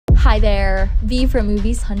Hi there, V from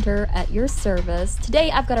Movies Hunter at your service.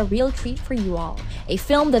 Today I've got a real treat for you all. A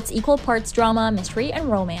film that's equal parts drama, mystery,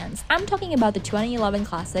 and romance. I'm talking about the 2011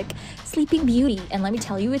 classic, Sleeping Beauty, and let me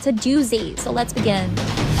tell you, it's a doozy, so let's begin.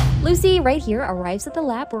 Lucy, right here, arrives at the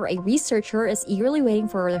lab where a researcher is eagerly waiting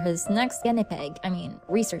for his next guinea pig.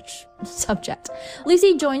 Research subject.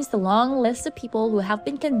 Lucy joins the long list of people who have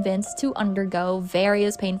been convinced to undergo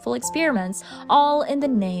various painful experiments, all in the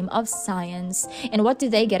name of science. And what do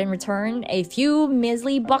they get in return? A few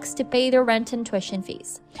measly bucks to pay their rent and tuition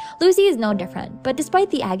fees. Lucy is no different, but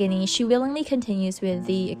despite the agony, she willingly continues with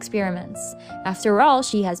the experiments. After all,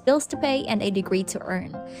 she has bills to pay and a degree to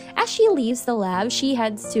earn. As she leaves the lab, she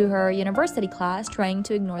heads to her university class, trying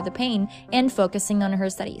to ignore the pain and focusing on her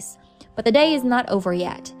studies. But the day is not over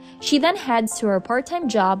yet. She then heads to her part-time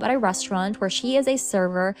job at a restaurant where she is a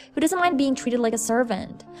server who doesn't mind being treated like a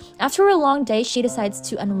servant. After a long day, she decides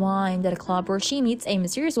to unwind at a club where she meets a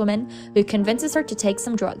mysterious woman who convinces her to take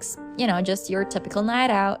some drugs. You know, just your typical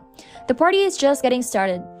night out. The party is just getting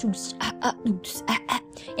started.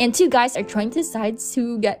 And two guys are trying to decide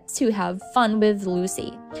who gets to have fun with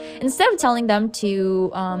Lucy. Instead of telling them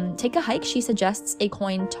to take a hike, she suggests a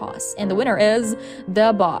coin toss. And the winner is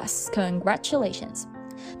the boss. Congratulations.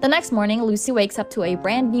 The next morning, Lucy wakes up to a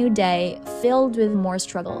brand new day filled with more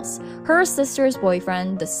struggles. Her sister's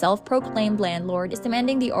boyfriend, the self-proclaimed landlord, is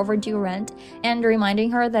demanding the overdue rent and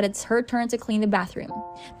reminding her that it's her turn to clean the bathroom.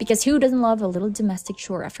 Because who doesn't love a little domestic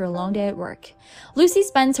chore after a long day at work? Lucy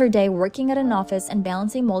spends her day working at an office and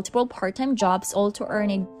balancing multiple part-time jobs, all to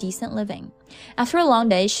earn a decent living. After a long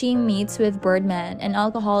day, she meets with Birdman, an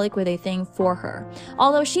alcoholic with a thing for her.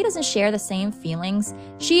 Although she doesn't share the same feelings,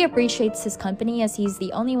 she appreciates his company as he's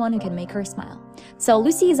the only one who can make her smile. So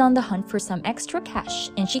Lucy is on the hunt for some extra cash,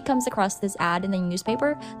 and she comes across this ad in the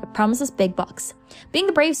newspaper that promises big bucks. Being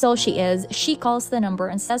the brave soul she is, she calls the number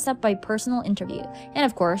and sets up a personal interview. And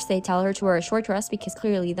of course, they tell her to wear a short dress because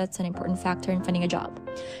clearly that's an important factor in finding a job.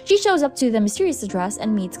 She shows up to the mysterious address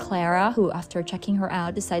and meets Clara, who after checking her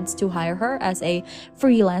out decides to hire her as a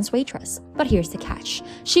freelance waitress. But here's the catch.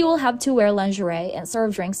 She will have to wear lingerie and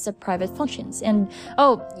serve drinks at private functions. And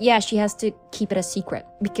oh yeah, she has to keep it a secret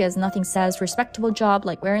because nothing says respectable job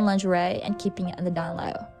like wearing lingerie and keeping it on the down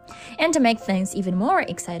low. And to make things even more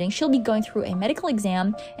exciting, she'll be going through a medical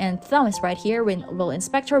exam, and Thomas right here will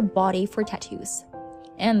inspect her body for tattoos.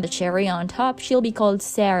 And the cherry on top, she'll be called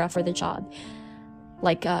Sarah for the job.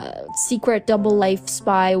 Like a secret double life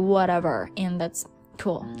spy, whatever. And that's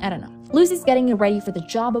cool. I don't know. Lucy's getting ready for the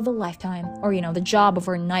job of a lifetime, or the job of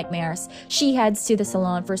her nightmares. She heads to the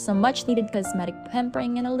salon for some much needed cosmetic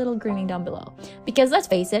pampering and a little grooming down below. Because let's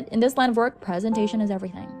face it, in this line of work, presentation is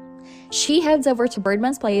everything. She heads over to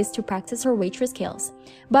Birdman's place to practice her waitress skills,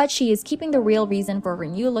 but she is keeping the real reason for her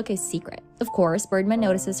new look a secret. Of course, Birdman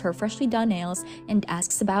notices her freshly done nails and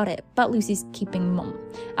asks about it, but Lucy's keeping mum.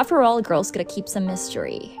 After all, a girl's gotta keep some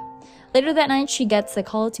mystery. Later that night, she gets a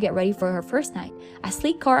call to get ready for her first night. A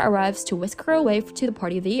sleek car arrives to whisk her away to the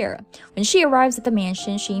party of the year. When she arrives at the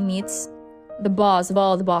mansion, she meets the boss of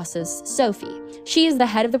all the bosses, Sophie. She is the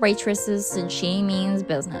head of the waitresses and she means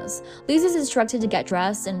business. Lucy's instructed to get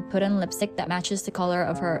dressed and put on lipstick that matches the color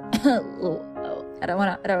of her I don't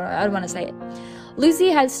wanna say it. Lucy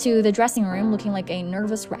heads to the dressing room looking like a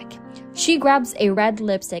nervous wreck. She grabs a red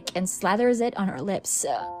lipstick and slathers it on her lips.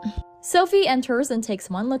 Sophie enters and takes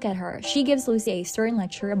one look at her. She gives Lucy a stern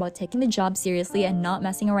lecture about taking the job seriously and not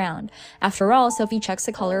messing around. After all, Sophie checks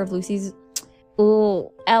the color of Lucy's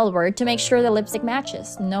L word to make sure the lipstick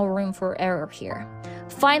matches. No room for error here.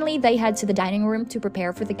 Finally, they head to the dining room to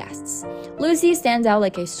prepare for the guests. Lucy stands out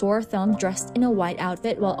like a sore thumb dressed in a white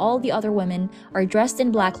outfit while all the other women are dressed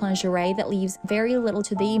in black lingerie that leaves very little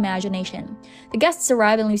to the imagination. The guests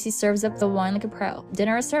arrive and Lucy serves up the wine like a pro.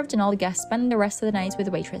 Dinner is served and all the guests spend the rest of the night with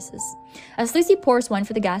the waitresses. As Lucy pours wine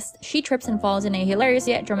for the guests, she trips and falls in a hilarious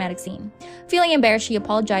yet dramatic scene. Feeling embarrassed, she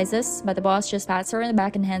apologizes, but the boss just pats her in the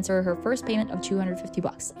back and hands her her first payment of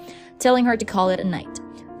 $250, telling her to call it a night.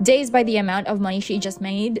 Dazed by the amount of money she just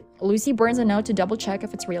made, Lucy burns a note to double check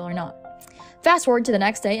if it's real or not. Fast forward to the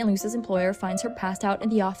next day and Lucy's employer finds her passed out in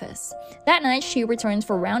the office. That night, she returns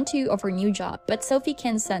for round 2 of her new job, but Sophie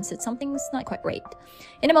can sense that something's not quite right.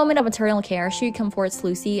 In a moment of maternal care, she comforts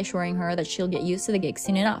Lucy, assuring her that she'll get used to the gig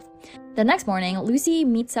soon enough. The next morning, Lucy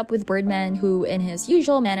meets up with Birdman, who in his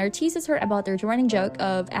usual manner teases her about their running joke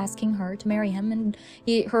of asking her to marry him and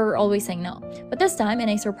her always saying no. But this time, in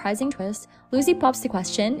a surprising twist, Lucy pops the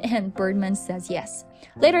question and Birdman says yes.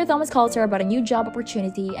 Later, Thomas calls her about a new job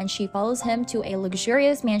opportunity and she follows him to a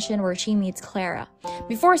luxurious mansion where she meets Clara.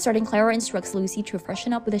 Before starting, Clara instructs Lucy to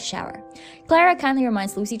freshen up with a shower. Clara kindly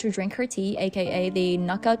reminds Lucy to drink her tea, aka the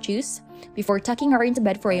knockout juice, before tucking her into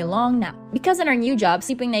bed for a long nap. Because in her new job,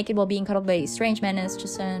 sleeping naked while being cuddled by a strange man is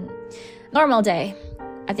just a normal day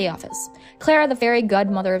at the office. Clara, the fairy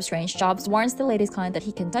godmother of strange jobs, warns the latest client that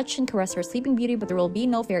he can touch and caress her sleeping beauty, but there will be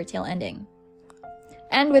no fairy tale ending.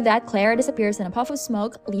 And with that, Clara disappears in a puff of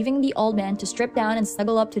smoke, leaving the old man to strip down and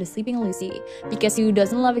snuggle up to the sleeping Lucy, because who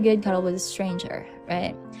doesn't love a good cuddle with a stranger,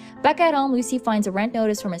 right? Back at home, Lucy finds a rent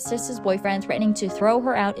notice from her sister's boyfriend threatening to throw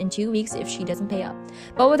her out in 2 weeks if she doesn't pay up.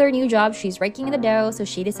 But with her new job, she's raking in the dough, so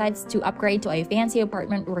she decides to upgrade to a fancy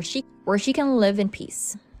apartment where she can live in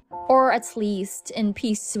peace. Or at least in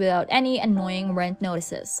peace without any annoying rent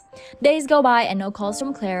notices. Days go by and no calls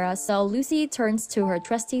from Clara, so Lucy turns to her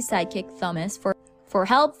trusty sidekick Thomas for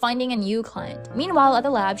help finding a new client. Meanwhile, at the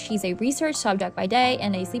lab, she's a research subject by day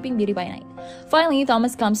and a sleeping beauty by night. Finally,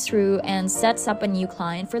 Thomas comes through and sets up a new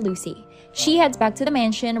client for Lucy. She heads back to the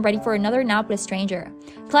mansion, ready for another nap with a stranger.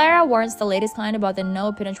 Clara warns the latest client about the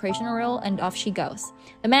no penetration rule, and off she goes.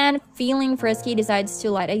 The man, feeling frisky, decides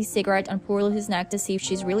to light a cigarette on poor Lucy's neck to see if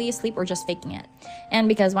she's really asleep or just faking it. And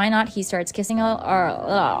because why not, he starts kissing her,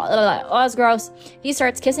 that's gross. He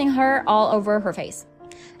starts kissing her all over her face.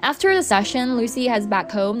 After the session, Lucy heads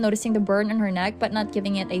back home, noticing the burn on her neck but not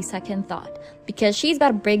giving it a second thought, because she's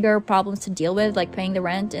got bigger problems to deal with, like paying the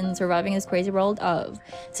rent and surviving this crazy world of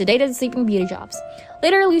sedated sleeping beauty jobs.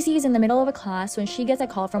 Later, Lucy is in the middle of a class when she gets a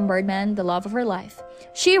call from Birdman, the love of her life.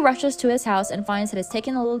 She rushes to his house and finds that he's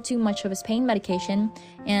taken a little too much of his pain medication,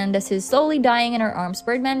 and as he's slowly dying in her arms,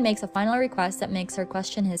 Birdman makes a final request that makes her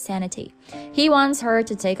question his sanity. He wants her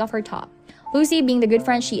to take off her top. Lucy, being the good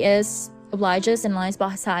friend she is, obliges and lies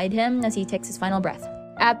beside him as he takes his final breath.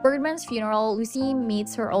 At Birdman's funeral, Lucy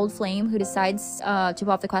meets her old flame, who decides to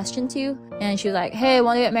pop the question to, and she's like, "Hey,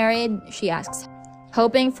 want to get married?" she asks,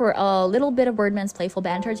 hoping for a little bit of Birdman's playful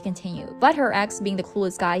banter to continue. But her ex, being the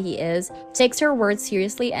coolest guy he is, takes her words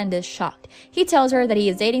seriously and is shocked. He tells her that he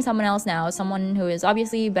is dating someone else now, someone who is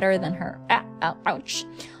obviously better than her. Ouch.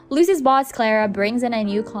 Lucy's boss, Clara, brings in a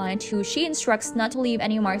new client who she instructs not to leave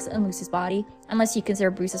any marks on Lucy's body, unless you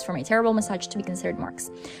consider bruises from a terrible massage to be considered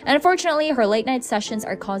marks. And unfortunately, her late-night sessions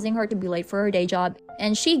are causing her to be late for her day job,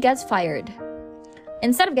 and she gets fired.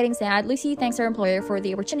 Instead of getting sad, Lucy thanks her employer for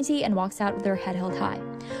the opportunity and walks out with her head held high.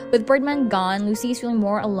 With Birdman gone, Lucy is feeling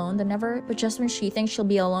more alone than ever, but just when she thinks she'll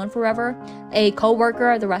be alone forever, a co-worker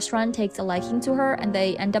at the restaurant takes a liking to her and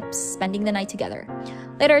they end up spending the night together.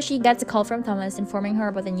 Later, she gets a call from Thomas informing her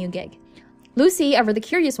about the new gig. Lucy, ever the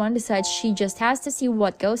curious one, decides she just has to see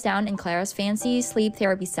what goes down in Clara's fancy sleep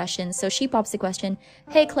therapy session, so she pops the question,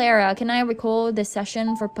 "Hey Clara, can I record this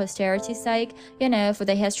session for posterity's sake? You know, for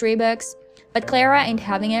the history books?" But Clara ain't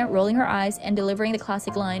having it, rolling her eyes and delivering the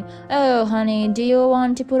classic line, "Oh honey, do you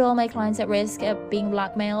want to put all my clients at risk of being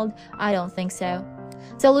blackmailed? I don't think so."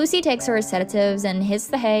 So Lucy takes her sedatives and hits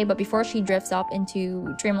the hay, but before she drifts up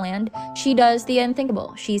into dreamland, she does the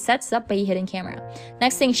unthinkable. She sets up a hidden camera.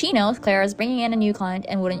 Next thing she knows, Clara's bringing in a new client,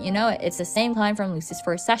 and wouldn't you know it, it's the same client from Lucy's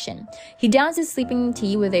first session. He downs his sleeping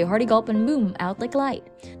tea with a hearty gulp and boom, out like light.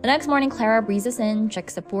 The next morning, Clara breezes in,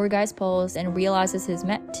 checks the poor guy's pulse, and realizes he's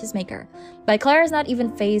met his maker. But Clara's not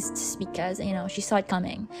even phased because, she saw it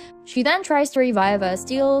coming. She then tries to revive a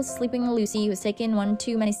still sleeping Lucy who's taken one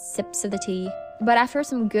too many sips of the tea. But after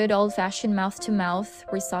some good old-fashioned mouth-to-mouth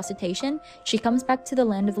resuscitation, she comes back to the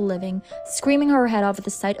land of the living, screaming her head off at the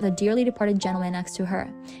sight of the dearly departed gentleman next to her.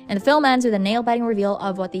 And the film ends with a nail-biting reveal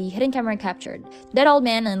of what the hidden camera captured. The dead old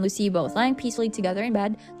man and Lucy both lying peacefully together in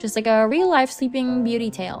bed, just like a real-life Sleeping Beauty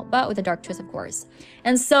tale, but with a dark twist, of course.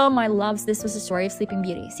 And so, my loves, this was the story of Sleeping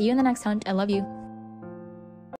Beauty. See you in the next hunt. I love you.